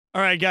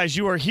All right, guys,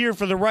 you are here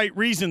for the right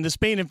reason. The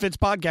Spain and Fitz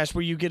podcast,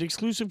 where you get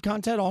exclusive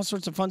content, all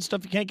sorts of fun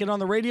stuff you can't get on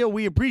the radio.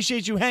 We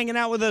appreciate you hanging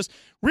out with us.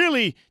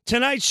 Really,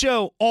 tonight's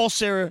show, all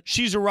Sarah.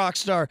 She's a rock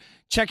star.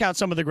 Check out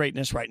some of the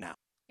greatness right now.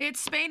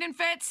 It's Spain and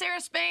Fitz. Sarah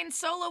Spain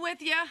solo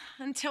with you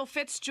until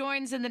Fitz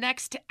joins in the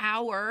next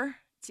hour.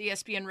 It's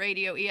ESPN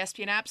Radio,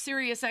 ESPN app,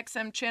 Sirius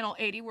XM Channel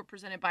 80. We're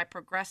presented by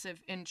Progressive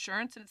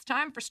Insurance. And it's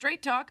time for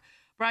Straight Talk,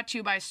 brought to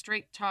you by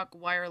Straight Talk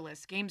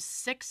Wireless. Game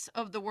 6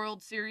 of the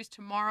World Series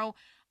tomorrow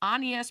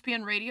on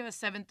ESPN Radio, a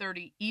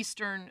 7:30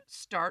 Eastern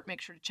start.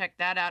 Make sure to check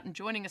that out. And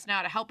joining us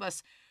now to help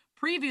us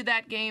preview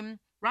that game,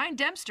 Ryan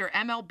Dempster,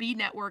 MLB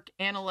Network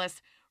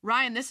analyst.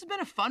 Ryan, this has been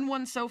a fun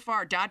one so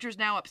far. Dodgers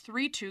now up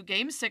 3-2,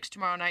 Game 6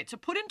 tomorrow night. So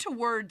put into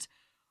words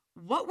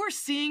what we're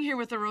seeing here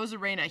with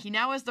Arozarena. He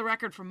now has the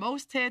record for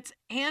most hits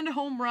and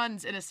home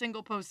runs in a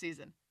single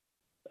postseason.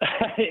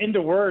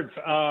 Into words,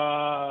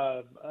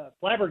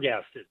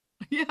 flabbergasted.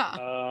 Yeah.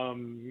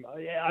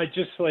 I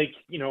just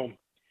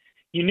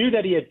you knew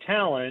that he had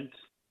talent,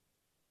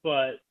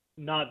 but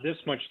not this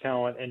much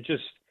talent. And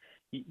just,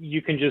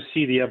 you can just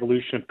see the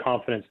evolution of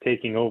confidence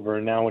taking over.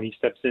 And now when he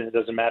steps in, it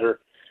doesn't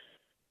matter.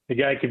 The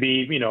guy could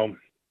be,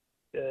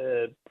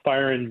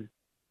 firing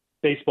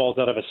baseballs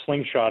out of a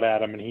slingshot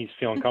at him and he's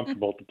feeling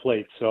comfortable at the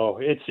plate. So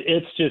it's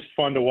just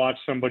fun to watch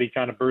somebody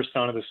kind of burst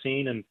onto the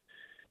scene and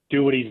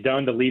do what he's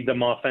done to lead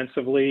them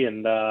offensively.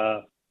 And,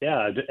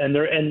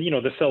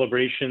 the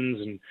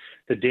celebrations and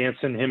the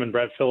dancing, him and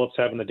Brett Phillips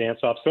having the dance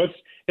off. So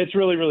it's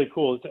really, really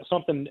cool. It's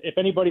something, if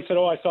anybody said,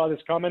 "Oh, I saw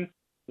this coming,"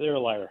 they're a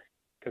liar.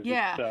 Because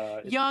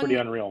it's young, pretty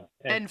unreal.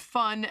 And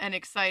fun and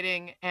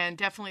exciting, and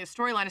definitely a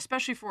storyline,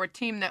 especially for a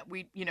team that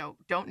we,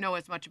 don't know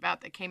as much about,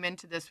 that came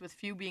into this with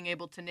few being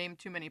able to name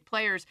too many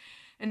players.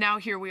 And now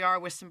here we are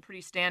with some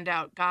pretty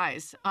standout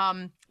guys.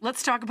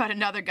 Let's talk about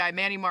another guy,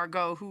 Manny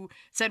Margot, who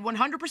said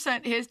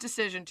 100% his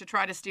decision to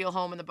try to steal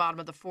home in the bottom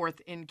of the fourth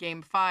in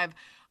Game 5.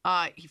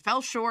 He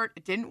fell short.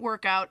 It didn't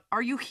work out.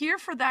 Are you here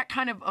for that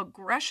kind of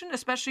aggression,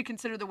 especially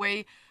consider the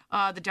way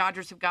the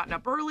Dodgers have gotten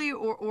up early,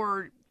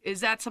 or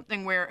is that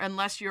something where,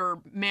 unless your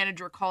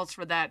manager calls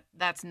for that,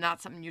 that's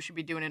not something you should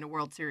be doing in a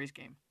World Series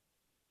game?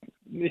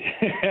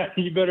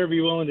 You better be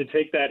willing to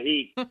take that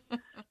heat.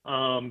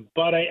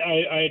 But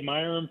I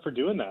admire him for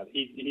doing that.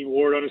 He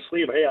wore it on his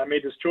sleeve. Hey, I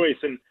made this choice.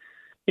 And,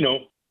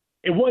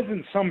 it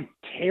wasn't some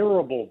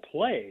terrible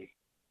play.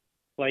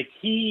 Like,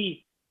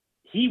 he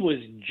was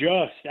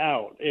just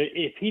out.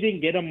 If he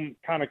didn't get him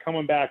kind of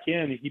coming back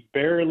in, he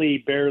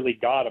barely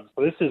got him.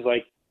 So this is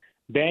like,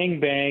 bang,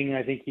 bang.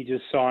 I think he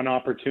just saw an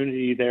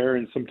opportunity there.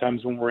 And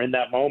sometimes when we're in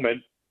that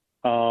moment,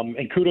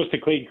 and kudos to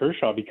Clayton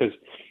Kershaw, because,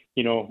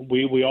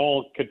 we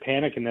all could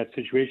panic in that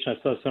situation.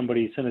 I saw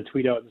somebody send a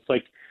tweet out. It's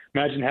like,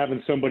 imagine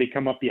having somebody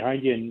come up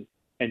behind you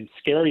and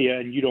scare you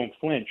and you don't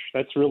flinch.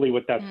 That's really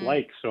what that's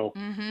like. So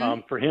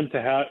for him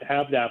to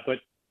have that, but,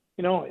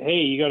 hey,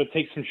 you got to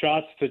take some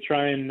shots to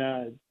try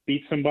and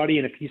beat somebody.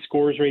 And if he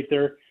scores right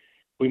there,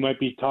 we might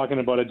be talking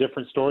about a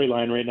different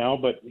storyline right now,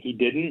 but he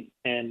didn't,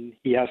 and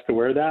he has to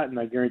wear that, and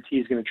I guarantee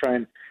he's going to try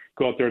and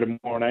go out there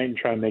tomorrow night and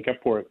try and make up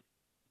for it.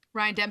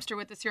 Ryan Dempster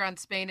with us here on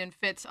Spain and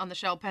Fitz on the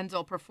Shell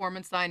Pennzoil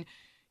Performance Line.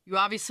 You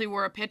obviously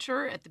were a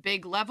pitcher at the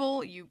big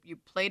level. You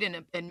played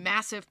in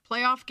massive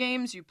playoff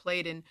games. You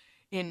played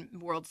in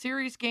World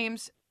Series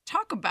games.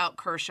 Talk about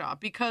Kershaw,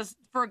 because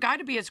for a guy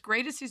to be as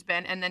great as he's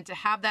been and then to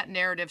have that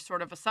narrative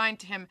sort of assigned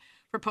to him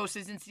for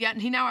postseasons, yet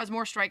he now has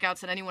more strikeouts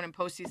than anyone in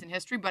postseason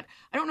history, but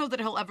I don't know that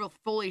he'll ever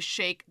fully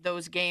shake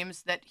those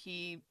games that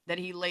he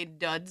laid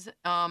duds.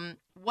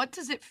 What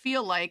does it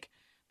feel like?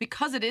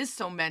 Because it is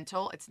so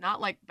mental, it's not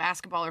like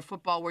basketball or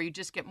football where you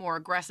just get more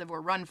aggressive or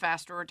run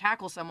faster or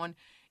tackle someone.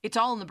 It's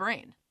all in the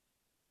brain.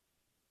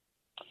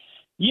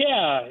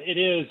 Yeah, it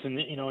is. And,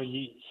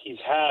 he's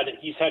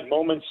had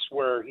moments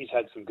where he's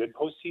had some good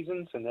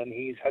postseasons, and then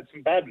he's had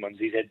some bad ones.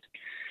 He's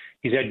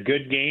had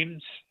good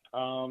games,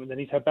 and then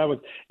he's had bad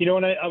ones.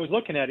 And I was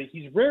looking at it,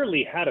 he's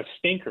rarely had a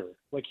stinker.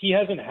 Like, he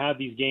hasn't had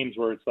these games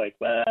where it's like,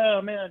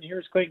 well, man,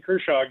 here's Clayton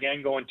Kershaw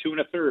again going 2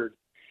 1/3.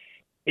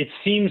 It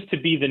seems to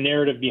be the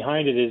narrative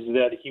behind it is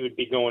that he would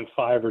be going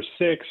 5 or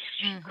 6,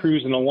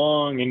 cruising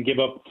along, and give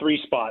up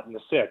 3 spot in the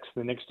 6th.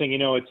 The next thing you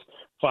know, it's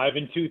 5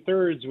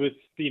 2/3 with,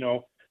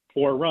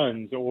 4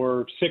 runs,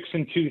 or 6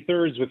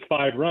 2/3 with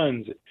 5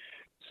 runs.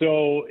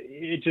 So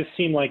it just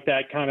seemed like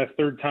that kind of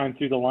third time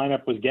through the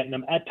lineup was getting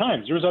him at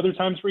times. There was other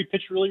times where he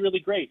pitched really, really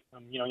great.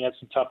 He had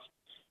some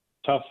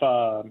tough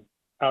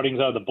outings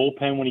out of the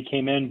bullpen when he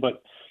came in,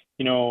 but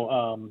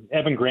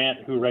Evan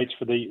Grant, who writes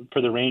for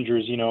the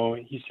Rangers,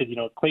 he said,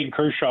 Clayton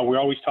Kershaw, we're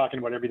always talking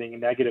about everything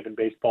negative in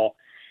baseball,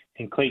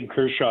 and Clayton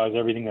Kershaw is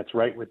everything that's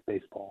right with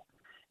baseball.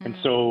 And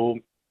so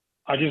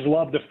I just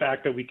love the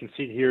fact that we can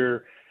sit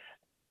here.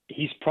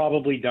 He's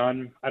probably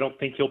done. I don't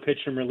think he'll pitch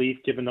in relief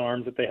given the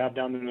arms that they have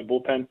down in the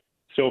bullpen.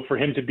 So for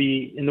him to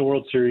be in the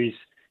World Series,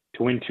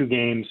 to win 2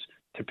 games,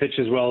 to pitch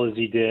as well as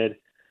he did,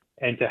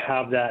 and to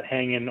have that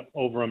hanging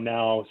over him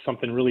now,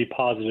 something really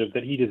positive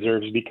that he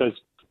deserves, because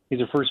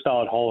he's a first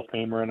ballot Hall of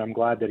Famer, and I'm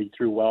glad that he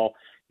threw well.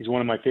 He's one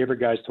of my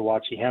favorite guys to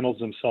watch. He handles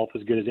himself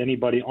as good as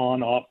anybody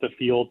on, off the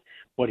field,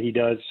 what he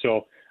does.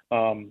 So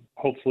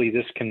hopefully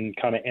this can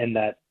kind of end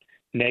that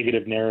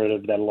negative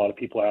narrative that a lot of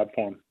people have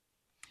for him.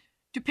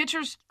 Do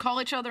pitchers call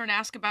each other and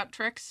ask about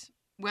tricks,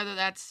 whether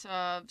that's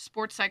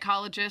sports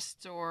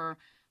psychologists or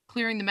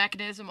clearing the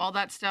mechanism, all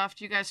that stuff?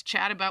 Do you guys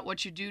chat about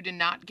what you do to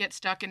not get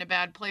stuck in a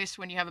bad place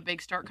when you have a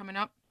big start coming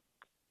up?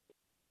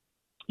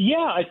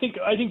 Yeah, I think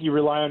you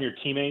rely on your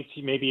teammates.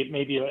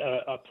 Maybe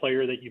a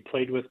player that you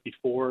played with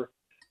before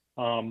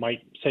might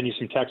send you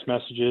some text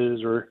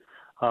messages or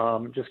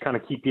just kind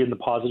of keep you in the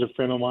positive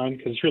frame of mind,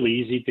 because it's really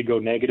easy to go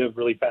negative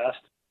really fast.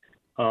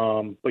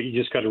 But you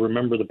just got to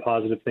remember the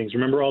positive things.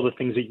 Remember all the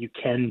things that you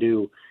can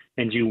do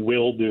and you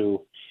will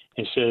do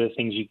instead of the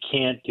things you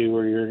can't do,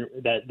 or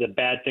the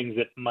bad things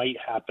that might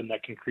happen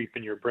that can creep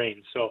in your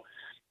brain. So,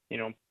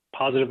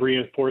 positive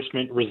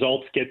reinforcement,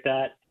 results get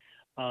that.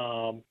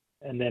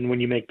 And then when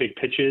you make big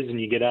pitches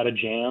and you get out of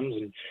jams,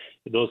 and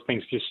those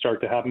things just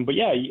start to happen. But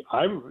yeah,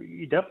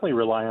 you definitely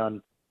rely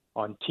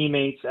on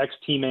teammates,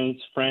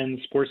 ex-teammates, friends,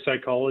 sports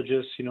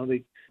psychologists.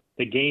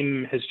 The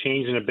game has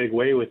changed in a big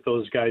way with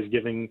those guys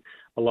giving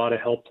a lot of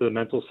help to the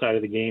mental side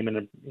of the game,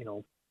 and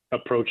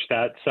approach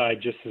that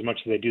side just as much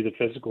as they do the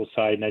physical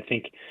side. And I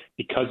think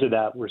because of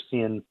that, we're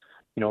seeing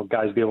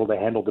guys be able to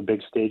handle the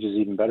big stages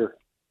even better.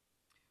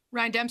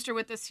 Ryan Dempster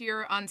with us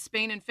here on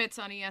Spain and Fitz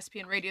on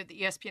ESPN Radio,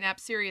 the ESPN app,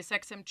 Sirius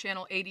XM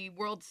Channel 80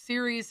 World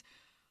Series.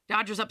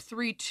 Dodgers up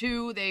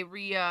 3-2. They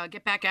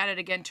get back at it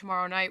again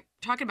tomorrow night.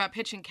 Talking about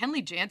pitching,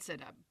 Kenley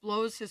Jansen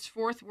blows his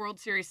 4th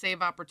World Series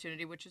save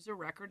opportunity, which is a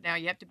record. Now,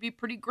 you have to be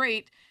pretty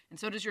great, and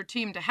so does your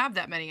team, to have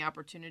that many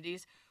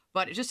opportunities.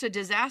 But it's just a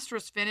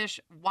disastrous finish,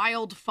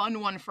 wild, fun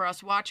one for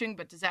us watching,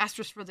 but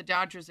disastrous for the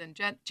Dodgers and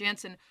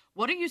Jansen.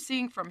 What are you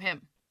seeing from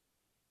him?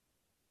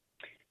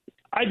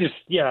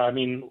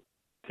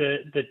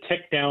 The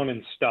tick down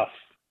and stuff.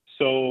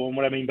 So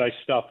what I mean by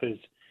stuff is,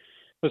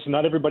 listen,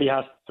 not everybody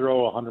has to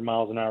throw 100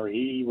 miles an hour.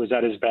 He was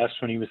at his best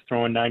when he was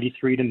throwing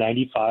 93 to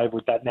 95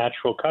 with that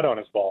natural cut on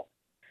his ball.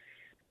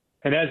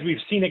 And as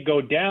we've seen it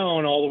go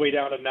down all the way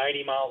down to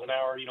 90 miles an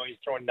hour, he's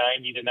throwing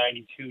 90 to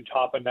 92,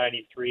 top of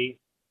 93.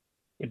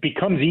 It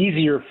becomes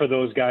easier for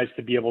those guys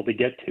to be able to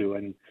get to,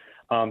 and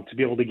to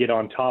be able to get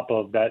on top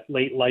of that.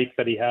 Late life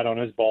that he had on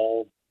his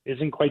ball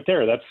isn't quite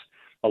there. That's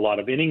a lot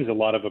of innings, a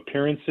lot of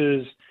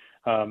appearances,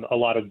 a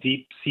lot of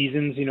deep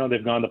seasons.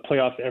 They've gone to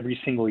playoffs every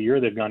single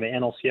year. They've gone to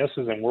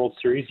NLCSs and World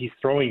Series. He's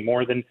throwing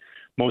more than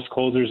most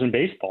closers in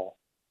baseball.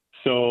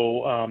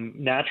 So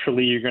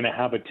naturally, you're going to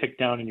have a tick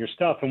down in your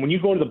stuff. And when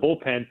you go to the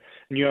bullpen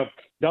and you have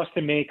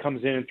Dustin May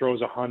comes in and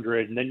throws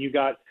 100, and then you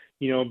got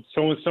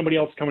somebody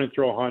else coming and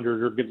throw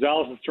 100, or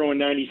Gonzalez is throwing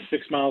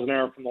 96 miles an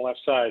hour from the left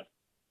side.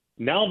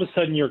 Now all of a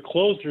sudden your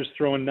closer's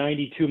throwing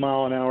 92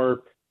 mile an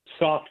hour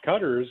soft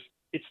cutters.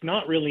 It's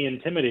not really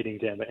intimidating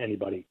to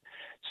anybody.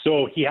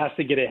 So he has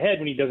to get ahead.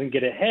 When he doesn't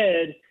get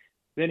ahead,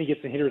 then he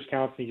gets the hitter's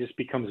counts and he just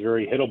becomes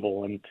very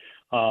hittable. And,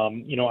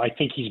 I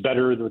think he's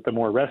better with the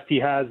more rest he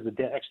has,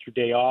 the extra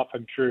day off.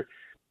 I'm sure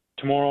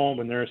tomorrow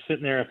when they're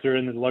sitting there, if they're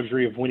in the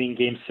luxury of winning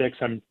Game 6,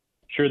 I'm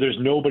sure there's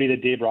nobody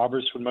that Dave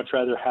Roberts would much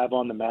rather have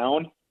on the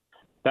mound.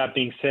 That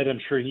being said, I'm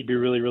sure he'd be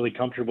really, really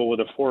comfortable with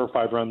a 4 or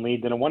 5 run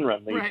lead than a 1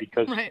 run lead,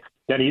 because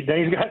then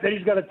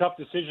he's got a tough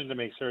decision to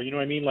make, sir. You know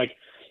what I mean? Like,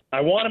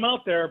 I want him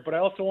out there, but I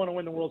also want to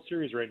win the World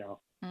Series right now.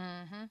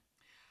 Mm-hmm.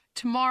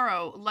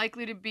 Tomorrow,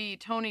 likely to be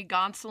Tony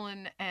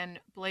Gonsolin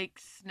and Blake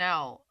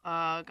Snell.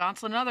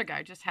 Gonsolin, another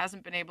guy, just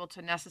hasn't been able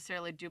to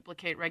necessarily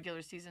duplicate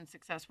regular season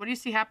success. What do you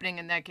see happening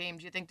in that game?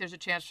 Do you think there's a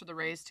chance for the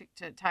Rays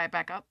to tie it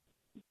back up?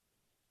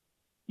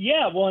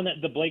 Yeah, well, and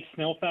the Blake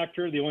Snell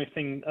factor, the only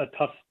thing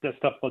tough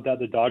stuff about that,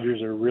 the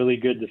Dodgers are really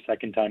good the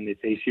second time they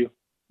face you.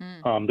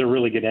 They're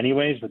really good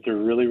anyways, but they're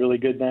really, really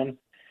good then.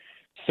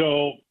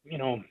 So,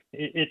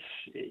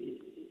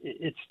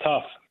 it's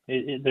tough.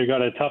 They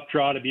got a tough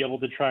draw to be able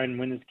to try and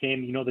win this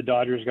game. The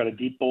Dodgers got a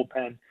deep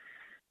bullpen.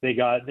 They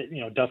got,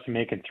 Dustin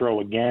May can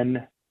throw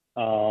again.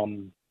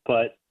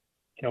 But,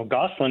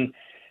 Gonsolin,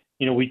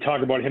 we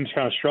talk about him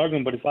kind of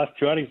struggling, but his last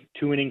 2 outings,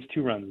 2 innings,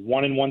 2 runs,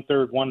 1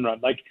 1/3, 1 run.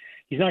 Like,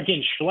 he's not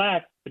getting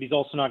shellacked, but he's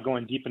also not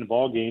going deep in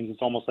ball games.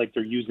 It's almost like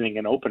they're using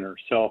an opener.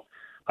 So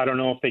I don't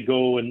know if they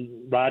go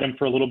and ride him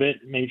for a little bit,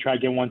 maybe try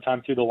to get one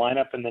time through the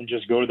lineup and then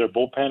just go to their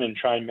bullpen and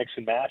try and mix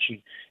and match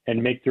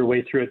and make their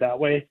way through it that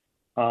way.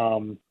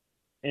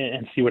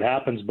 And see what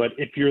happens. But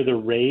if you're the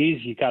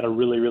Rays, you got to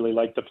really, really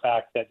like the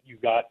fact that you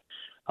got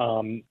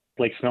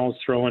Blake Snell's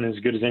throwing as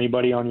good as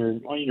anybody on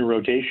your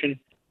rotation,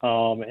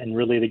 and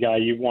really the guy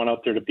you want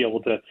out there to be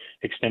able to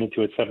extend it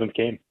to its 7th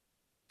game.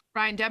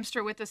 Ryan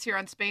Dempster with us here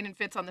on Spain and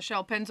Fitz on the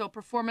Shell Pennzoil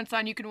Performance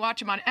Line. You can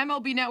watch him on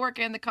MLB Network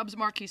and the Cubs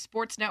Marquee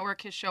Sports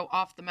Network. His show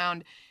Off the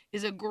Mound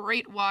is a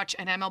great watch,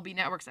 and MLB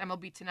Network's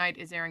MLB Tonight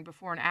is airing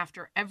before and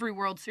after every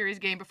World Series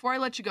game. Before I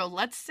let you go,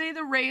 let's say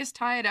the Rays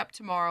tie it up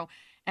tomorrow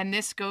and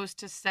this goes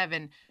to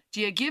 7.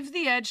 Do you give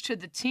the edge to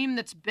the team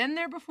that's been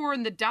there before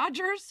in the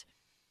Dodgers,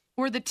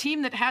 or the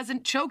team that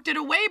hasn't choked it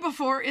away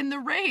before in the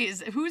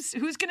Rays? Who's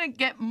going to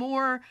get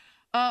more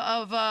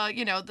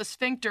the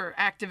sphincter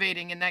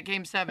activating in that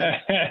Game 7.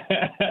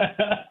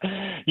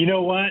 You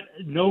know what?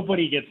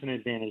 Nobody gets an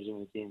advantage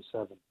in a Game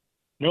 7.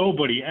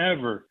 Nobody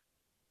ever.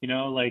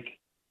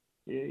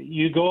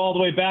 You go all the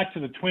way back to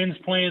the Twins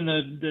playing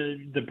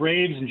the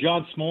Braves and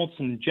John Smoltz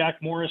and Jack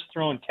Morris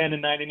throwing 10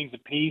 and 9 innings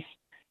apiece.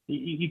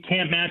 You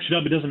can't match it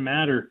up. It doesn't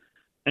matter.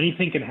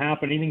 Anything can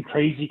happen. Anything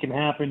crazy can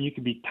happen. You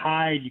could be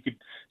tied.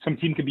 Some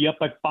team could be up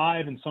by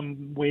 5 in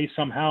some way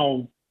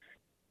somehow.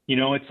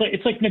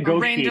 It's like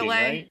negotiating, a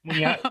rain delay,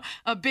 right?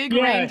 A big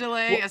rain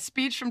delay, a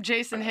speech from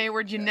Jason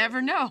Hayward. You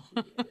never know.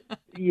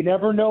 You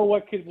never know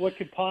what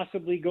could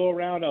possibly go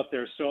around out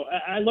there. So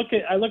I look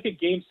at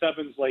Game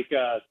 7s like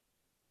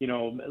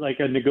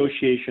a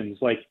negotiations.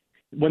 Like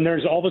when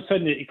there's all of a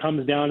sudden it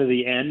comes down to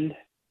the end,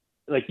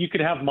 like you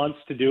could have months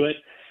to do it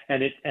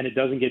and it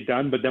doesn't get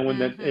done, but then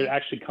when it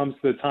actually comes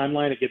to the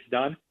timeline, it gets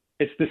done.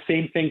 It's the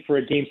same thing for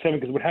a Game 7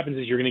 because what happens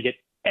is you're going to get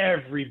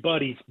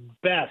everybody's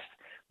best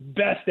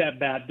at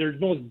bat. There's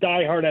most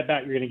diehard at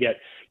bat you're going to get.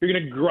 You're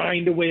going to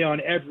grind away on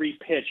every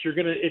pitch. You're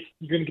going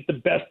to get the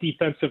best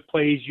defensive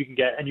plays you can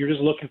get, and you're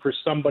just looking for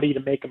somebody to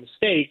make a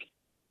mistake.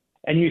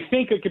 And you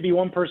think it could be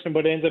one person,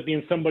 but it ends up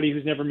being somebody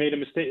who's never made a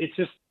mistake.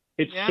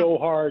 It's so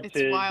hard to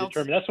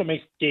determine. That's what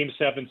makes Game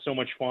 7 so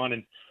much fun.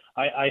 And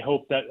I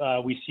hope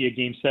that we see a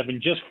Game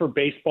 7 just for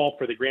baseball,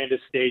 for the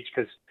grandest stage,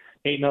 because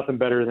ain't nothing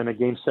better than a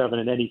Game 7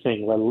 in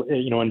anything,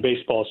 in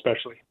baseball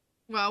especially.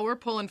 Well, we're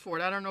pulling for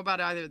it. I don't know about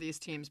either of these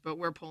teams, but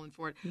we're pulling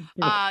for it.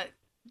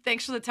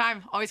 Thanks for the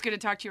time. Always good to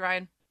talk to you,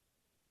 Ryan.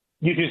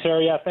 You too,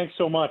 Sarah. Yeah, thanks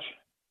so much.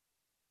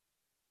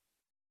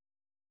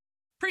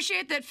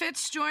 Appreciate that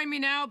Fitz joined me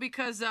now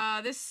because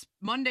this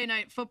Monday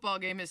Night Football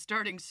game is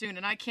starting soon,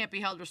 and I can't be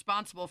held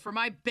responsible for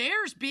my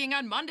Bears being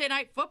on Monday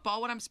Night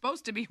Football when I'm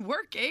supposed to be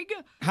working.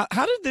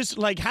 How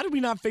did we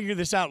not figure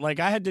this out?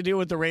 Like, I had to deal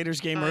with the Raiders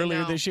game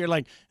earlier this year.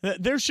 Like,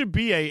 there should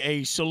be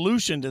a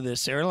solution to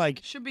this, Sarah. Like,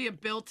 should be a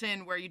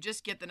built-in where you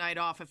just get the night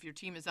off if your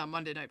team is on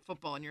Monday Night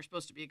Football and you're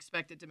supposed to be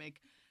expected to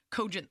make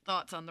cogent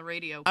thoughts on the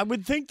radio. I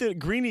would think that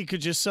Greeny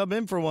could just sub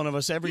in for one of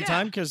us every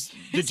time because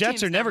the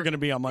Jets are never going to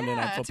be on Monday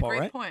Night Football, right?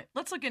 That's a great point.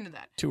 Let's look into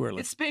that. Too early.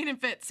 It's Spain and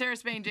Fitz. Sarah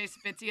Spain,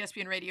 Jason Fitz,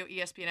 ESPN Radio,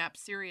 ESPN app,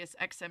 Sirius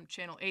XM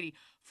Channel 80.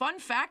 Fun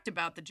fact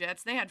about the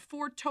Jets, they had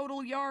 4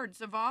 total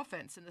yards of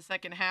offense in the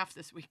second half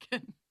this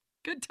weekend.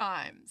 Good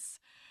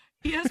times.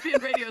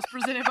 ESPN Radio is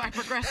presented by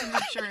Progressive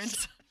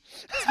Insurance.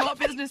 Small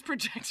business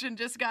protection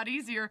just got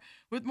easier.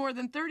 With more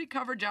than 30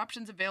 coverage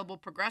options available,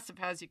 Progressive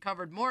has you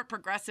covered. More at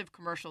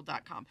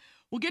progressivecommercial.com.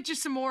 We'll get you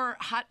some more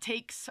hot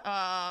takes,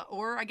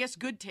 or I guess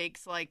good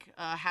takes, like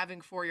having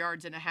 4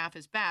 yards and a half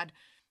is bad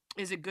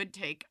is a good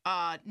take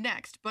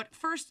next. But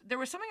first, there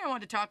was something I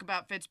wanted to talk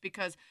about, Fitz,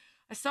 because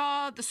I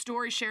saw the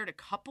story shared a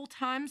couple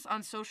times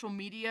on social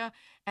media,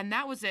 and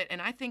that was it.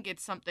 And I think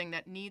it's something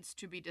that needs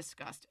to be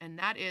discussed, and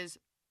that is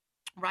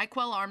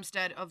Raquel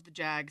Armstead of the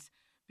Jags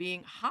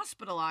being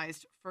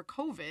hospitalized for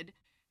COVID,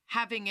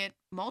 having it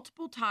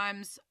multiple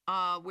times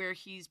where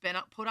he's been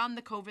put on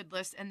the COVID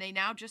list, and they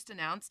now just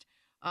announced,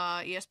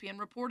 ESPN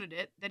reported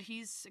it, that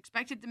he's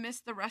expected to miss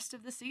the rest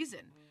of the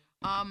season.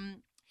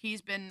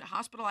 He's been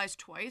hospitalized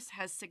twice,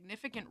 has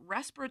significant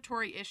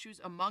respiratory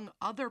issues, among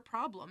other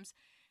problems.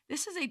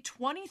 This is a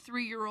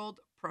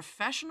 23-year-old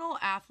professional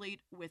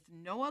athlete with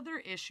no other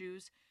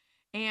issues,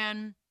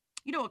 and,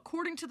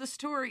 according to the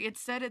story, it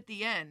said at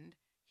the end,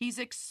 he's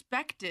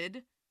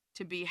expected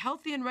to be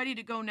healthy and ready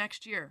to go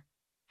next year.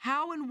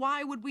 How and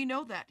why would we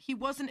know that? He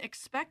wasn't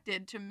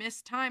expected to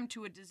miss time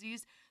to a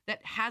disease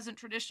that hasn't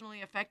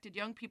traditionally affected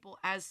young people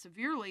as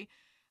severely.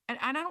 And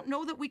I don't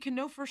know that we can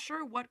know for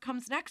sure what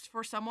comes next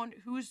for someone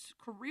whose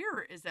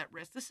career is at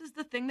risk. This is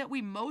the thing that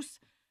we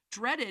most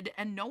dreaded,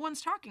 and no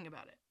one's talking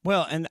about it.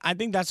 Well, and I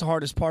think that's the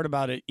hardest part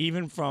about it,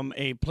 even from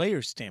a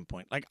player's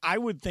standpoint. Like, I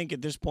would think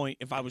at this point,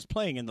 if I was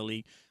playing in the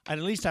league, I'd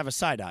at least have a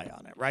side eye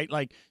on it, right?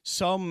 Like,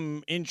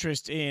 some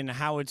interest in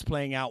how it's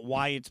playing out,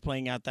 why it's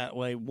playing out that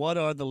way, what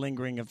are the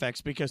lingering effects?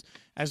 Because,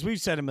 as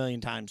we've said a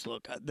million times,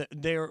 look,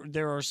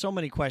 there are so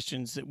many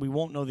questions that we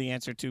won't know the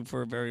answer to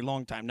for a very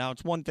long time. Now,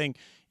 it's one thing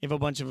if a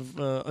bunch of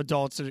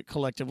adults that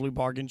collectively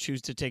bargain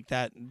choose to take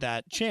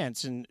that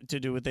chance and to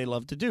do what they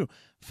love to do,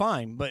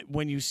 fine. But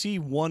when you see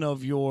one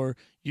of your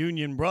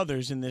union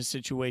brothers in this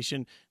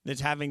situation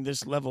that's having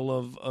this level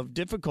of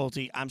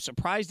difficulty, I'm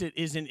surprised it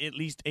isn't at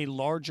least a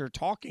larger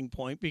talking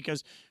point,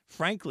 because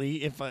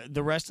frankly, if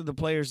the rest of the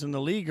players in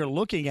the league are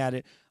looking at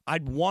it,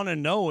 I'd want to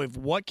know if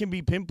what can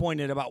be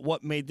pinpointed about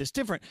what made this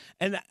different.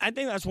 And I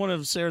think that's one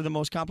of, Sarah, the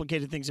most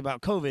complicated things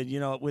about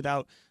COVID,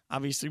 without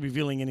obviously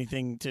revealing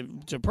anything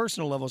to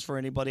personal levels for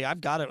anybody.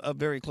 I've got a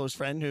very close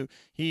friend who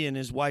he and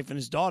his wife and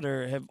his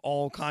daughter have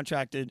all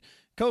contracted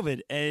COVID,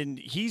 and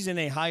he's in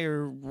a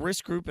higher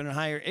risk group and a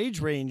higher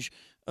age range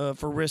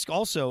for risk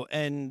also,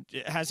 and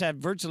has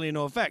had virtually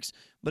no effects.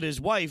 But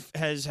his wife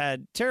has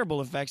had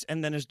terrible effects,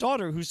 and then his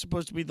daughter, who's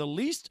supposed to be the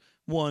least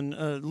one,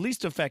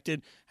 least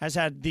affected, has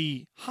had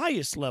the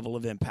highest level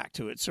of impact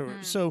to it.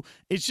 So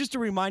it's just a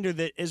reminder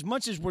that as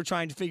much as we're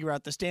trying to figure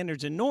out the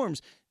standards and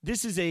norms,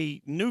 this is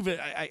a new,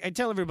 I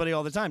tell everybody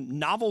all the time,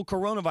 novel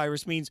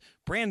coronavirus means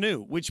brand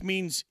new, which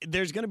means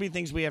there's going to be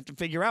things we have to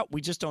figure out.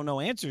 We just don't know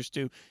answers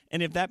to.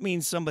 And if that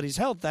means somebody's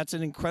health, that's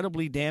an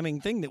incredibly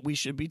damning thing that we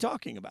should be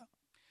talking about.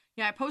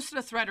 Yeah, I posted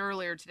a thread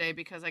earlier today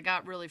because I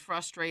got really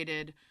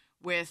frustrated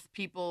with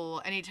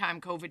people,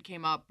 anytime COVID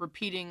came up,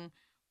 repeating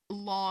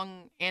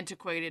long,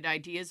 antiquated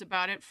ideas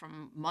about it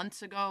from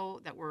months ago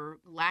that were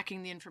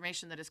lacking the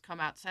information that has come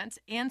out since,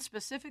 and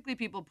specifically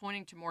people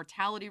pointing to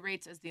mortality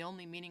rates as the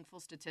only meaningful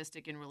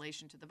statistic in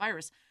relation to the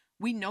virus.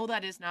 We know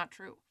that is not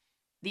true.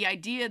 The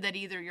idea that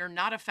either you're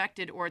not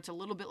affected or it's a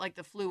little bit like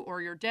the flu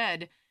or you're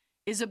dead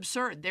is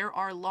absurd. There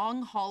are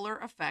long hauler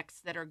effects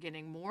that are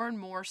getting more and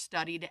more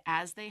studied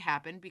as they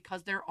happen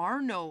because there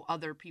are no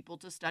other people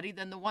to study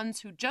than the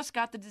ones who just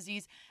got the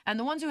disease, and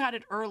the ones who had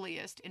it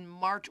earliest in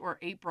March or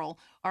April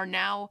are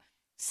now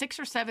 6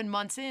 or 7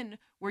 months in,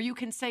 where you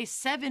can say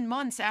 7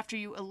 months after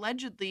you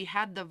allegedly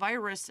had the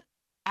virus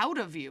out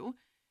of you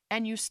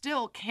and you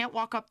still can't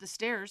walk up the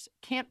stairs,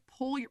 can't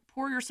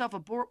pour yourself a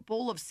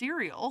bowl of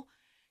cereal,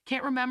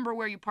 can't remember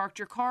where you parked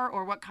your car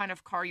or what kind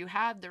of car you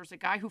had. There's a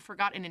guy who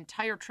forgot an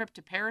entire trip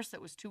to Paris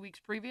that was 2 weeks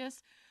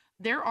previous.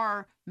 There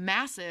are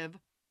massive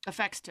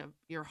effects to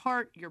your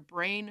heart, your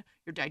brain,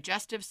 your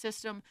digestive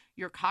system,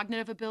 your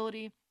cognitive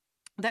ability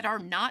that are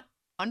not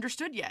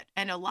understood yet.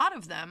 And a lot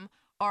of them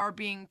are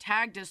being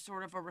tagged as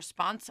sort of a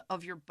response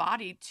of your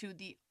body to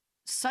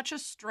such a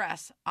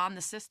stress on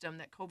the system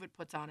that COVID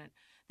puts on it,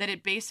 that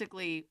it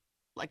basically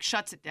like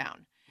shuts it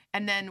down.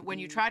 And then when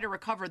you try to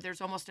recover,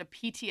 there's almost a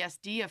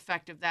PTSD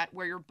effect of that,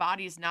 where your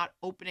body's not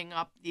opening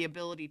up the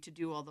ability to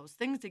do all those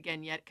things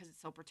again yet because it's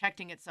still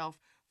protecting itself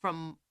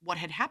from what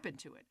had happened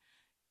to it.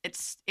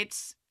 It's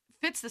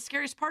Fitz. The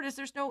scariest part is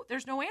there's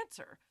no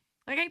answer.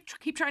 Like I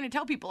keep trying to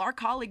tell people, our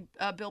colleague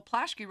Bill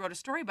Plaschke wrote a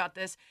story about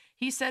this.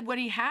 He said when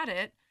he had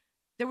it,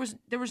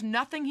 there was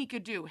nothing he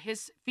could do.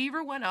 His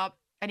fever went up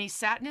and he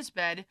sat in his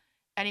bed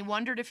and he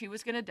wondered if he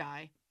was going to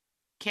die.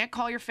 Can't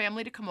call your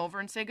family to come over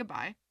and say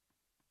goodbye.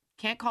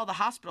 Can't call the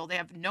hospital. They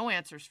have no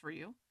answers for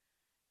you.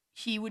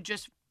 He would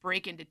just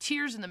break into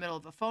tears in the middle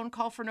of a phone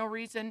call for no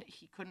reason.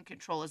 He couldn't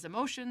control his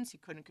emotions. He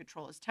couldn't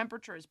control his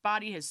temperature, his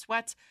body, his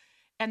sweats.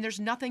 And there's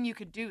nothing you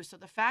could do. So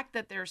the fact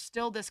that there's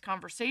still this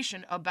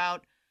conversation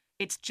about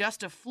it's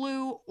just a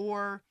flu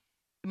or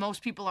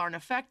most people aren't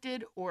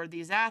affected or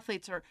these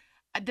athletes are,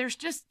 there's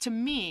just, to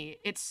me,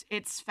 it's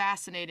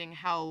fascinating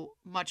how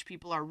much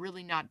people are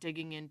really not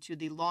digging into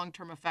the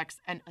long-term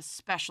effects, and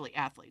especially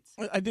athletes.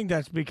 I think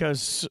that's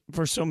because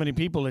for so many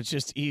people, it's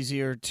just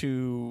easier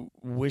to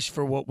wish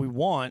for what we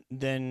want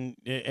than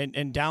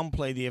and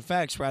downplay the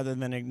effects rather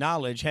than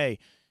acknowledge, hey,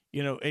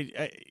 you know,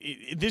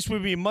 this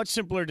would be a much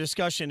simpler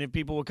discussion if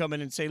people would come in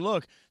and say,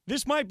 look,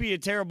 this might be a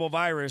terrible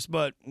virus,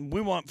 but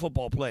we want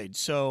football played,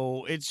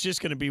 so it's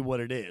just going to be what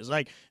it is.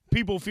 Like,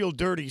 people feel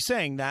dirty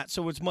saying that,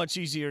 so it's much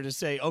easier to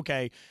say,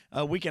 okay,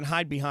 we can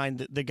hide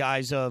behind the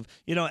guise of,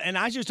 you know, and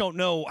I just don't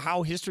know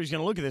how history's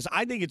going to look at this.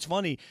 I think it's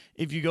funny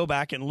if you go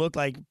back and look,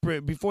 like,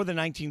 before the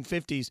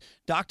 1950s,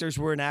 doctors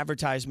were in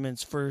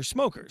advertisements for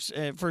smokers,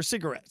 for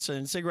cigarettes,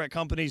 and cigarette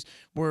companies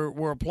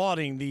were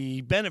applauding the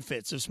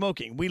benefits of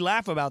smoking. We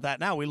laugh about that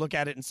now. We look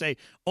at it and say,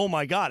 oh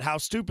my God, how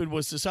stupid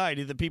was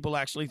society that people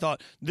actually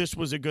thought this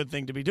was a good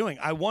thing to be doing.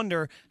 I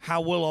wonder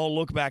how we'll all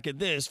look back at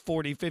this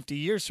 40, 50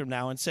 years from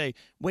now and say,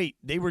 wait,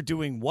 they were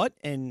doing what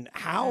and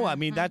how? I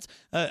mean, that's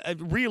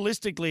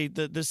realistically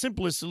the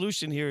simplest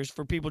solution here is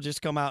for people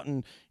just to come out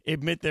and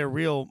admit their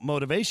real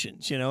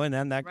motivations, you know, and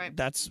then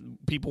that's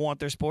people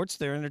want their sports,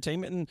 their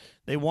entertainment, and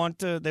they want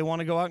to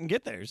go out and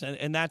get theirs,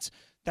 and that's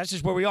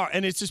just where we are.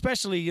 And it's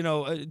especially, you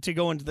know, to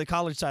go into the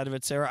college side of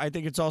it, Sarah, I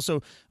think it's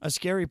also a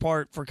scary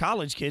part for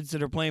college kids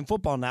that are playing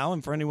football now.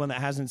 And for anyone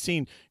that hasn't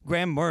seen,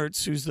 Graham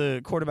Mertz, who's the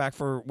quarterback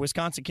for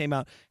Wisconsin, came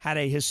out, had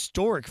a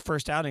historic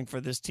first outing for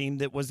this team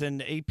that was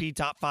an AP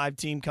top 5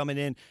 team coming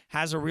in,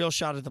 has a real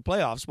shot at the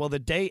playoffs. Well, the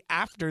day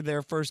after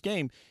their first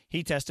game,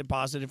 he tested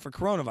positive for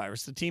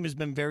coronavirus. The team has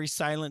been very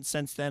silent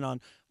since then on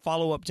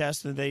follow-up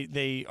tests that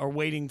they are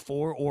waiting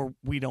for, or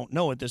we don't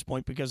know at this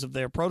point because of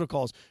their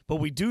protocols. But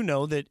we do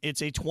know that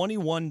it's a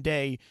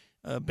 21-day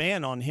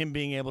ban on him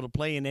being able to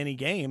play in any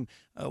game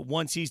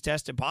once he's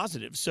tested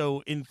positive.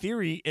 So in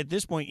theory, at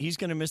this point, he's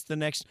going to miss the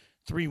next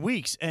 3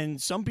 weeks.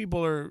 And some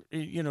people are,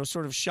 you know,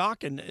 sort of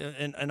shocked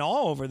and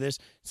all over this.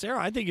 Sarah,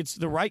 I think it's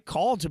the right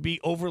call to be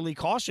overly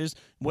cautious,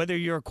 whether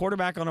you're a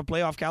quarterback on a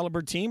playoff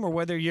caliber team or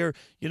whether you're,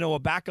 you know, a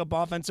backup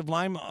offensive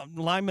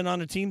lineman on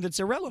a team that's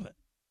irrelevant.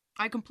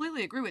 I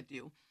completely agree with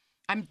you.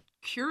 I'm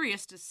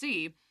curious to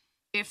see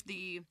if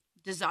the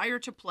desire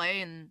to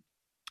play and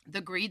the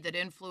greed that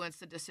influenced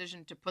the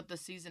decision to put the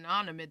season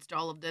on amidst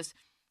all of this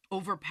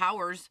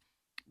overpowers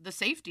the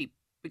safety,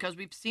 because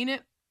we've seen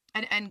it.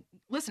 And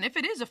listen, if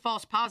it is a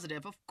false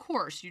positive, of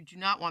course, you do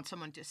not want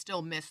someone to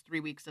still miss 3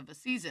 weeks of a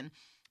season.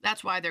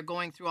 That's why they're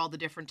going through all the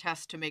different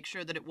tests to make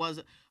sure that it was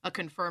a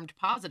confirmed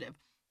positive.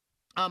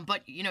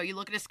 But, you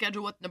look at a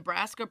schedule with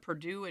Nebraska,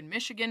 Purdue, and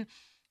Michigan.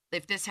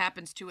 If this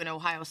happens to an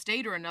Ohio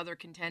State or another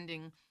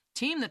contending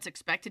team that's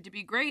expected to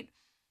be great,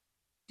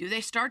 do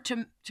they start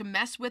to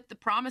mess with the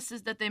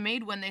promises that they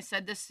made when they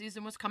said this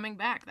season was coming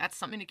back? That's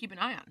something to keep an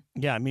eye on.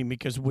 Yeah,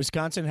 because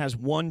Wisconsin has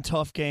one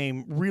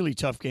really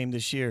tough game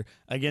this year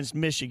against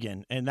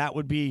Michigan, and that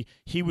would be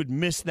he would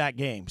miss that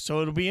game.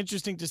 So it'll be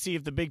interesting to see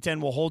if the Big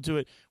Ten will hold to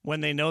it when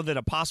they know that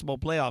a possible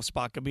playoff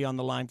spot could be on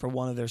the line for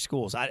one of their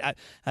schools.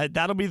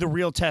 That'll be the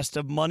real test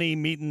of money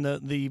meeting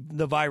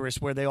the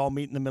virus, where they all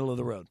meet in the middle of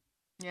the road.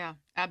 Yeah,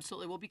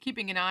 absolutely. We'll be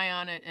keeping an eye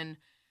on it, and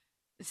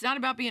it's not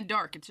about being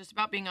dark. It's just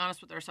about being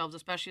honest with ourselves,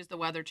 especially as the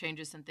weather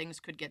changes and things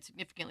could get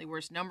significantly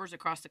worse. Numbers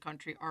across the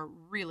country are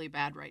really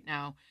bad right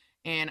now,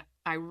 and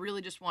I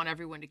really just want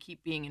everyone to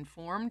keep being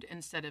informed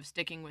instead of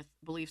sticking with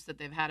beliefs that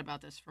they've had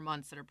about this for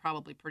months that are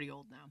probably pretty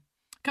old now.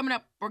 Coming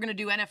up, we're going to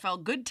do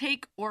NFL good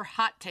take or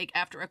hot take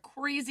after a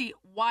crazy,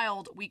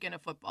 wild weekend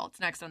of football. It's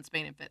next on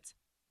Spain and Fitz.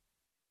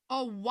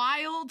 A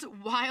wild,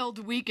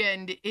 wild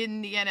weekend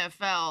in the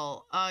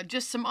NFL.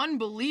 Just some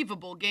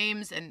unbelievable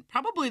games and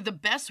probably the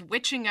best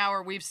witching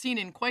hour we've seen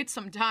in quite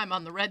some time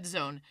on the Red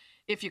Zone.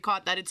 If you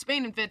caught that, it's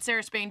Spain and Fitz,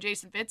 Sarah Spain,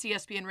 Jason Fitz,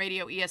 ESPN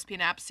Radio, ESPN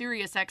App,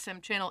 Sirius XM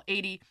Channel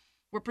 80.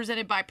 We're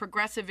presented by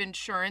Progressive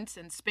Insurance,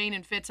 and Spain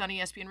and Fitz on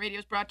ESPN Radio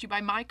is brought to you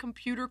by My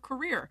Computer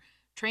Career,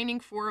 training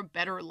for a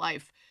better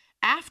life.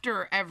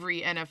 After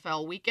every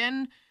NFL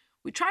weekend,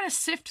 we try to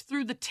sift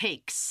through the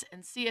takes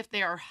and see if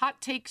they are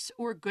hot takes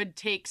or good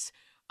takes,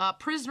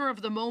 prisoner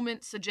of the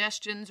moment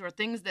suggestions or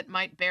things that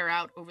might bear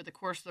out over the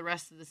course of the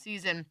rest of the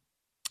season.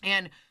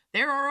 And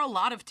there are a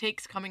lot of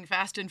takes coming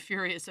fast and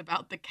furious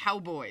about the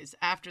Cowboys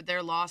after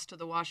their loss to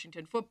the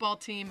Washington football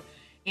team.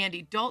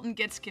 Andy Dalton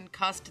gets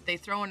concussed. They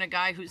throw in a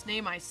guy whose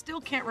name I still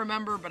can't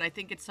remember, but I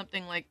think it's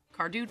something like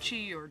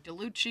Carducci or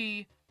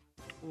DeLucci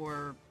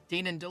or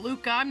Dean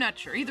DeLuca. I'm not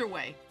sure. Either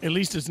way. At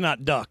least it's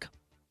not Duck.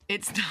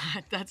 It's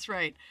not. That's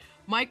right.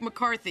 Mike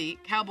McCarthy,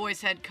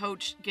 Cowboys head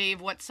coach, gave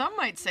what some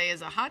might say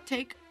is a hot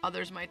take,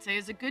 others might say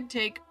is a good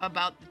take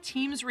about the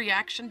team's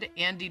reaction to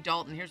Andy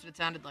Dalton. Here's what it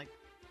sounded like.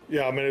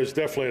 Yeah, it was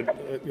definitely,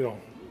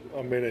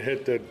 a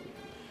hit that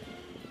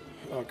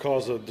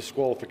caused a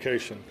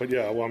disqualification. But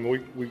yeah,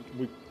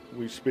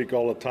 we speak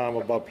all the time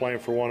about playing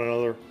for one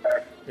another,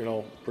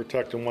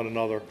 protecting one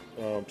another.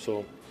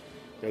 So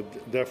yeah,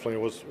 definitely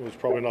it was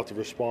probably not the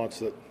response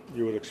that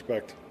you would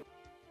expect.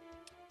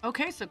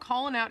 Okay, so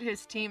calling out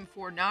his team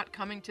for not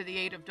coming to the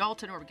aid of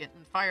Dalton or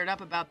getting fired up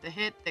about the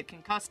hit that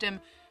concussed him.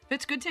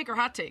 Fitz, good take or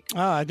hot take?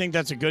 I think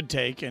that's a good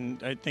take,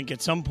 and I think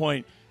at some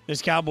point this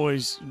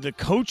Cowboys, the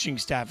coaching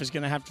staff is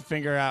going to have to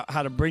figure out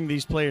how to bring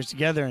these players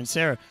together. And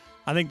Sarah,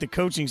 I think the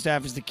coaching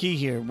staff is the key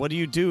here. What do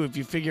you do if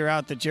you figure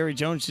out that Jerry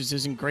Jones just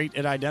isn't great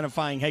at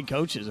identifying head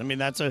coaches?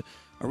 That's a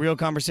real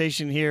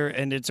conversation here,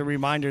 and it's a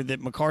reminder that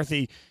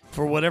McCarthy,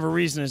 for whatever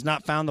reason, has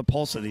not found the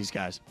pulse of these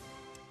guys.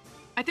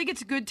 I think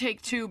it's a good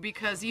take, too,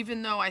 because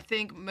even though I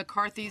think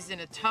McCarthy's in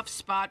a tough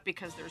spot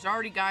because there's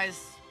already guys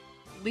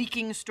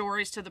leaking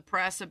stories to the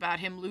press about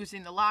him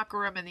losing the locker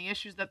room and the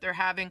issues that they're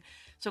having,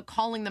 so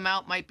calling them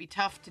out might be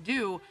tough to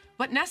do,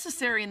 but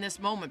necessary in this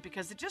moment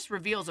because it just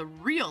reveals a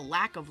real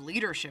lack of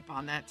leadership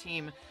on that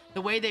team,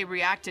 the way they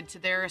reacted to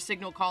their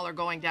signal caller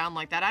going down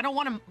like that. I don't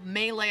want to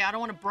melee, I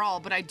don't want to brawl,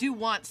 but I do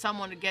want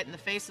someone to get in the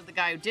face of the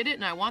guy who did it,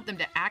 and I want them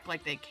to act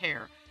like they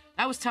care.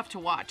 That was tough to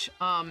watch.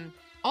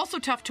 Also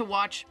tough to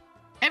watch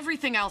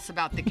everything else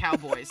about the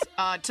Cowboys,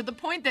 to the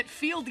point that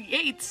Field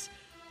Yates,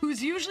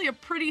 who's usually a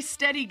pretty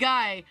steady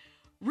guy,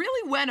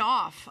 really went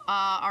off.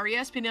 Our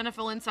ESPN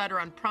NFL insider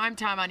on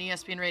primetime on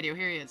ESPN Radio.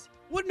 Here he is.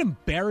 What an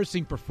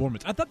embarrassing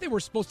performance. I thought they were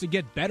supposed to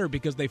get better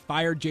because they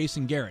fired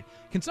Jason Garrett.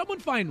 Can someone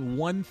find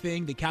one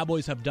thing the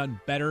Cowboys have done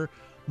better,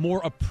 more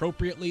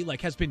appropriately,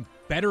 has been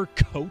better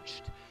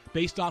coached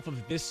based off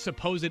of this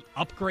supposed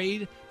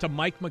upgrade to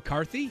Mike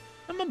McCarthy?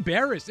 I'm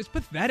embarrassed. It's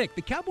pathetic.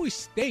 The Cowboys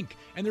stink,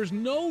 and there's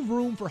no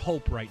room for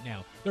hope right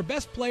now. Their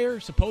best player,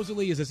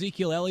 supposedly, is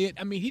Ezekiel Elliott.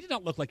 He did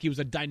not look like he was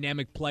a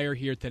dynamic player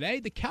here today.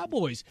 The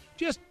Cowboys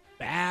just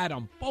bad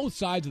on both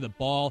sides of the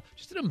ball.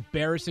 Just an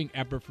embarrassing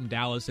effort from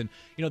Dallas. And,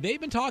 they've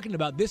been talking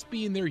about this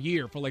being their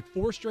year for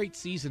 4 straight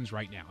seasons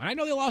right now. And I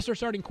know they lost their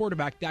starting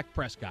quarterback, Dak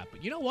Prescott.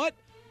 But you know what?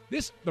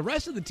 The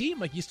rest of the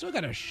team, you still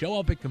got to show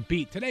up and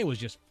compete. Today was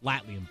just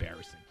flatly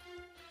embarrassing.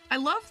 I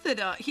love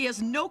that he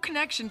has no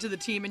connection to the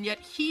team, and yet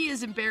he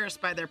is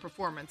embarrassed by their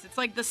performance. It's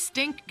like the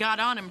stink got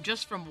on him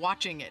just from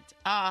watching it.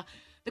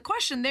 The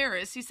question there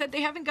is, he said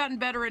they haven't gotten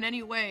better in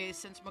any way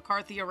since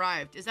McCarthy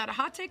arrived. Is that a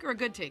hot take or a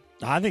good take?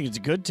 I think it's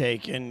a good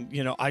take, and,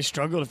 I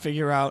struggle to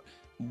figure out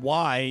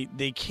why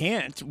they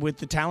can't, with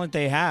the talent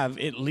they have,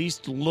 at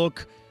least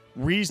look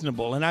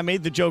reasonable. And I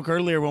made the joke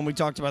earlier when we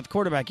talked about the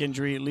quarterback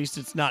injury, at least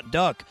it's not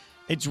Duck.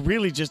 it's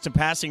really just a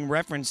passing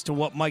reference to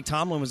what Mike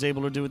Tomlin was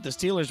able to do with the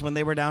Steelers when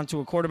they were down to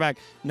a quarterback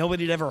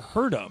nobody'd ever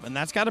heard of. And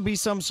that's got to be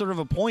some sort of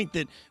a point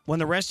that when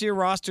the rest of your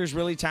roster is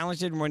really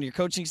talented and when your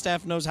coaching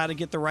staff knows how to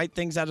get the right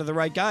things out of the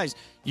right guys,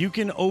 you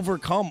can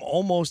overcome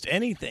almost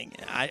anything.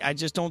 I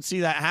just don't see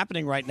that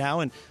happening right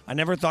now. And I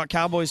never thought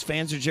Cowboys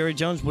fans or Jerry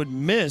Jones would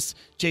miss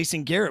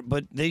Jason Garrett,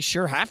 but they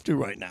sure have to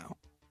right now.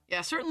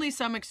 Yeah, certainly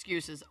some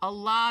excuses. A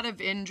lot of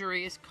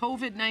injuries,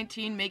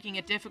 COVID-19 making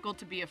it difficult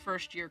to be a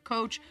first-year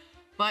coach,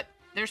 but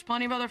there's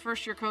plenty of other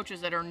first-year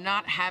coaches that are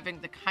not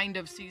having the kind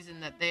of season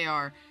that they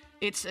are.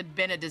 It's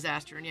been a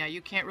disaster, and yeah,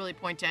 you can't really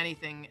point to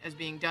anything as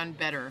being done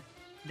better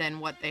than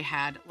what they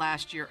had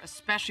last year,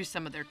 especially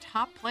some of their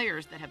top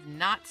players that have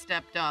not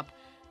stepped up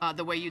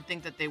the way you'd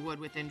think that they would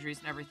with injuries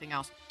and everything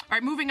else. All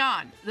right, moving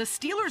on. The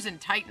Steelers and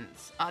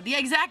Titans, the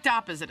exact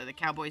opposite of the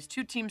Cowboys.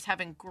 Two teams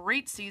having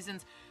great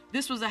seasons.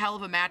 This was a hell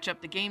of a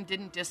matchup. The game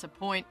didn't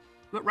disappoint.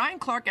 But Ryan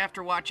Clark,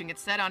 after watching it,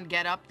 said on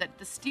Get Up that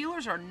the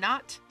Steelers are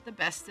not the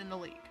best in the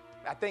league.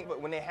 I think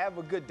when they have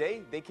a good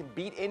day, they can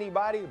beat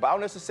anybody, but I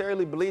don't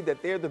necessarily believe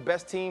that they're the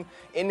best team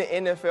in the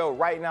NFL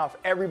right now if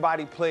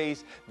everybody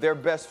plays their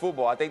best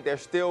football. I think they're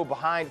still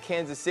behind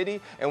Kansas City,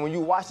 and when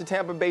you watch the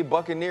Tampa Bay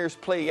Buccaneers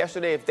play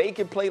yesterday, if they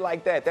can play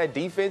like that, that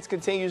defense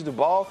continues the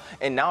ball,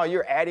 and now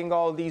you're adding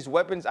all these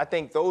weapons, I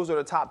think those are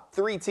the top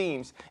three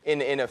teams in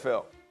the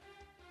NFL.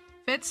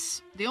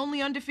 Fitz, the only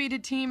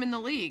undefeated team in the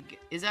league.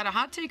 Is that a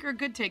hot take or a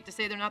good take to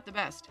say they're not the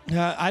best?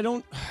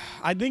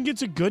 I think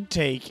it's a good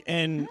take,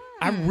 and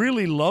I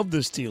really love the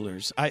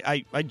Steelers.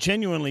 I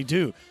genuinely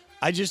do.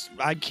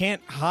 I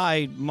can't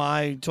hide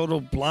my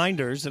total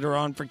blinders that are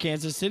on for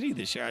Kansas City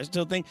this year. I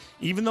still think,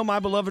 even though my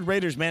beloved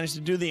Raiders managed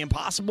to do the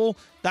impossible,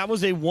 that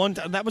was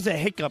a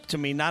hiccup to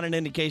me, not an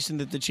indication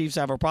that the Chiefs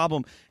have a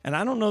problem. And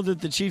I don't know that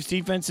the Chiefs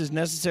defense is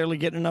necessarily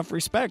getting enough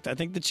respect. I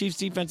think the Chiefs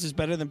defense is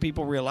better than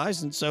people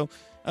realize, and so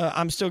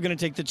I'm still going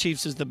to take the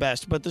Chiefs as the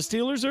best. But the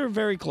Steelers are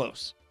very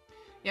close.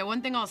 Yeah,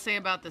 one thing I'll say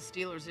about the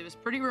Steelers, it was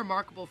pretty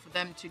remarkable for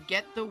them to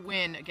get the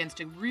win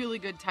against a really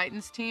good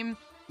Titans team,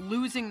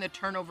 losing the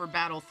turnover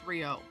battle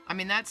 3-0. I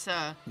mean, that's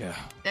an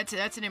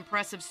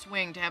impressive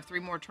swing to have 3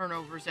 more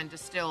turnovers and to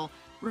still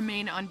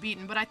remain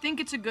unbeaten. But I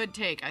think it's a good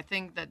take. I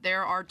think that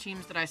there are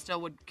teams that I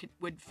still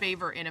would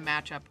favor in a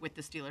matchup with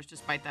the Steelers,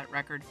 despite that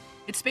record.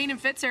 It's Spain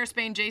and Fitz, Sarah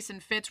Spain, Jason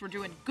Fitz. We're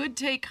doing good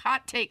take,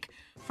 hot take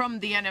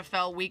from the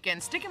NFL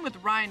weekend. Sticking with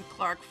Ryan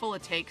Clark, full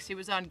of takes. He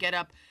was on Get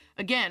Up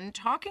again,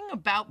 talking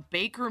about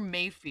Baker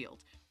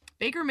Mayfield.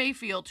 Baker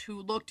Mayfield,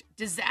 who looked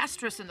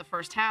disastrous in the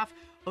first half.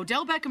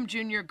 Odell Beckham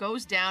Jr.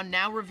 goes down,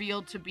 now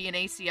revealed to be an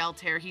ACL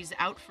tear. He's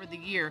out for the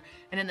year.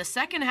 And in the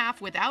second half,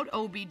 without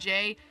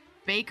OBJ,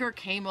 Baker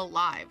came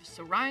alive.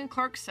 So Ryan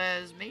Clark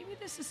says maybe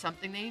this is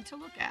something they need to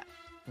look at.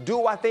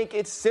 Do I think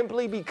it's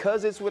simply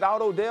because it's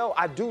without Odell?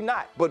 I do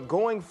not. But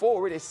going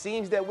forward, it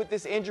seems that with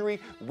this injury,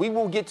 we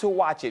will get to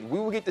watch it. We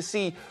will get to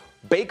see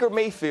Baker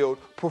Mayfield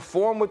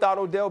perform without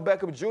Odell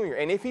Beckham Jr.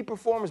 And if he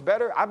performs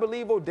better, I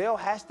believe Odell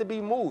has to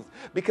be moved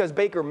because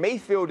Baker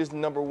Mayfield is the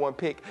number 1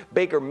 pick.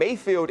 Baker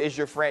Mayfield is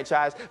your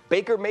franchise.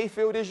 Baker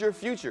Mayfield is your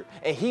future.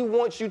 And he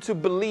wants you to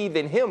believe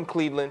in him,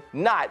 Cleveland,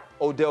 not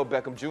Odell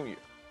Beckham Jr.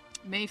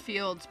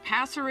 Mayfield's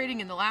passer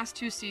rating in the last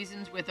 2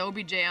 seasons with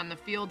OBJ on the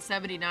field,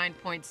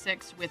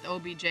 79.6. With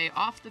OBJ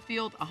off the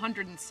field,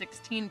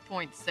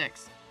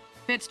 116.6.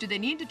 Fitz, do they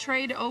need to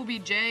trade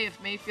OBJ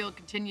if Mayfield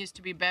continues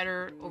to be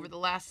better over the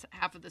last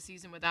half of the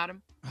season without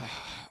him?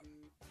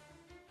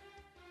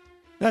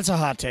 That's a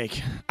hot take.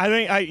 I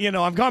think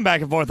I've gone back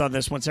and forth on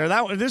this one,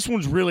 Sarah. This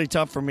one's really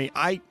tough for me.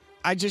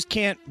 I just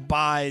can't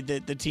buy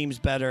that the team's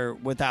better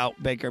without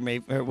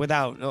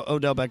without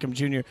Odell Beckham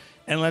Jr.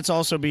 And let's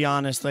also be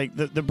honest, like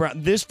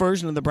this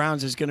version of the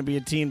Browns is going to be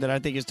a team that I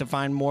think is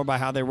defined more by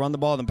how they run the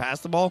ball than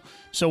pass the ball.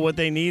 So what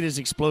they need is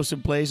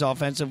explosive plays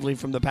offensively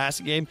from the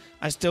passing game.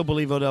 I still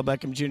believe Odell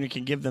Beckham Jr.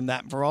 can give them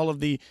that. And for all of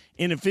the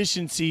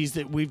inefficiencies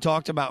that we've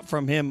talked about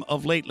from him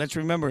of late, let's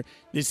remember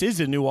this is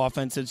a new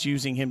offense that's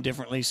using him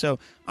differently. So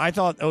I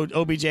thought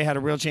OBJ had a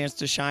real chance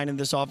to shine in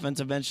this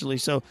offense eventually.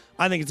 So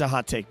I think it's a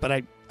hot take,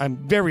 but I'm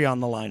very on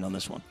the line on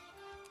this one.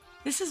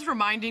 This is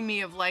reminding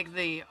me of like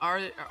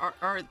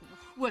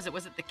was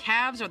it the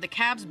Cavs? Are the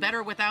Cavs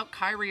better without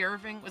Kyrie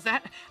Irving? Was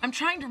that?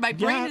 My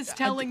brain is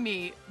telling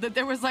me that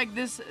there was like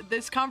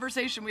this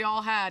conversation we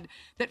all had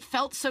that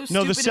felt so stupid.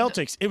 No, the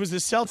Celtics. It was the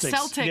Celtics.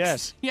 Celtics.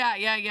 Yes.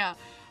 Yeah.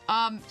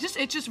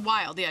 It's just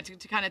wild,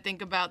 to kind of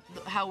think about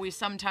how we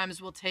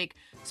sometimes will take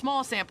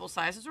small sample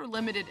sizes or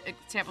limited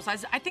sample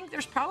sizes. I think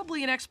there's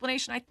probably an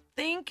explanation. I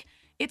think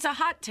it's a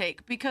hot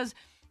take because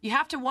you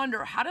have to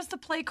wonder, how does the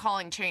play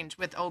calling change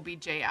with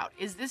OBJ out?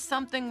 Is this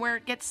something where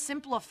it gets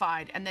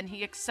simplified and then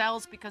he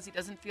excels because he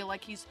doesn't feel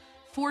like he's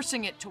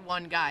forcing it to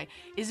one guy?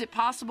 Is it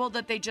possible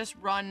that they just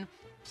run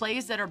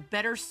plays that are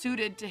better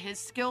suited to his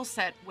skill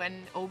set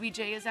when OBJ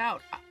is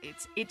out?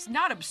 It's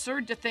not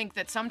absurd to think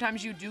that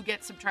sometimes you do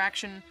get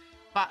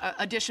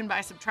addition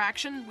by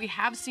subtraction. We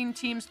have seen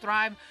teams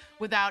thrive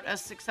without a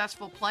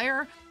successful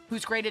player.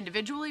 who's great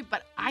individually,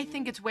 but I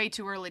think it's way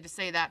too early to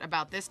say that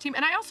about this team.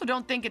 And I also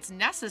don't think it's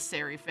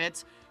necessary,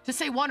 Fitz, to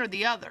say one or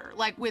the other.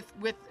 Like with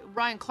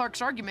Ryan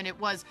Clark's argument, it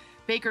was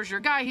Baker's your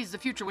guy, he's the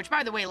future, which,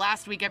 by the way,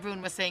 last week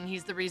everyone was saying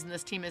he's the reason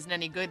this team isn't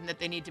any good and that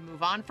they need to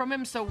move on from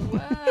him. So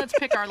let's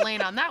pick our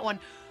lane on that one.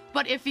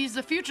 But if he's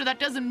the future,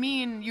 that doesn't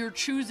mean you're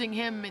choosing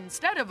him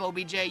instead of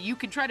OBJ. You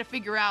can try to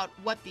figure out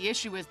what the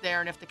issue is there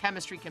and if the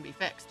chemistry can be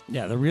fixed.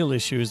 Yeah, the real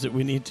issue is that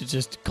we need to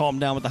just calm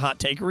down with the hot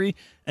takery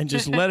and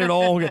just let it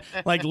all,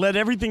 let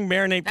everything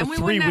marinate for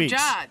 3 weeks.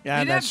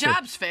 Yeah, we'd have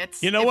jobs,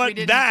 Fitz. You know what?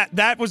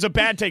 That was a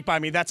bad take by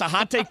me. That's a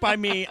hot take by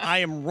me. I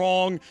am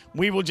wrong.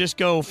 We will just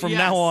go from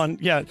now on.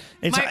 Yeah.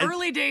 My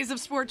early days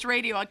of sports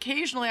radio,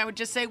 occasionally I would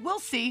just say,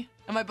 we'll see.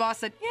 And my boss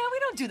said, yeah, we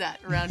don't do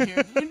that around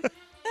here.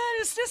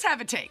 Just have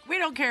a take. We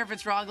don't care if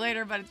it's wrong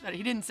later, but it's better.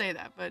 He didn't say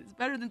that, but it's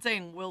better than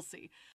saying we'll see.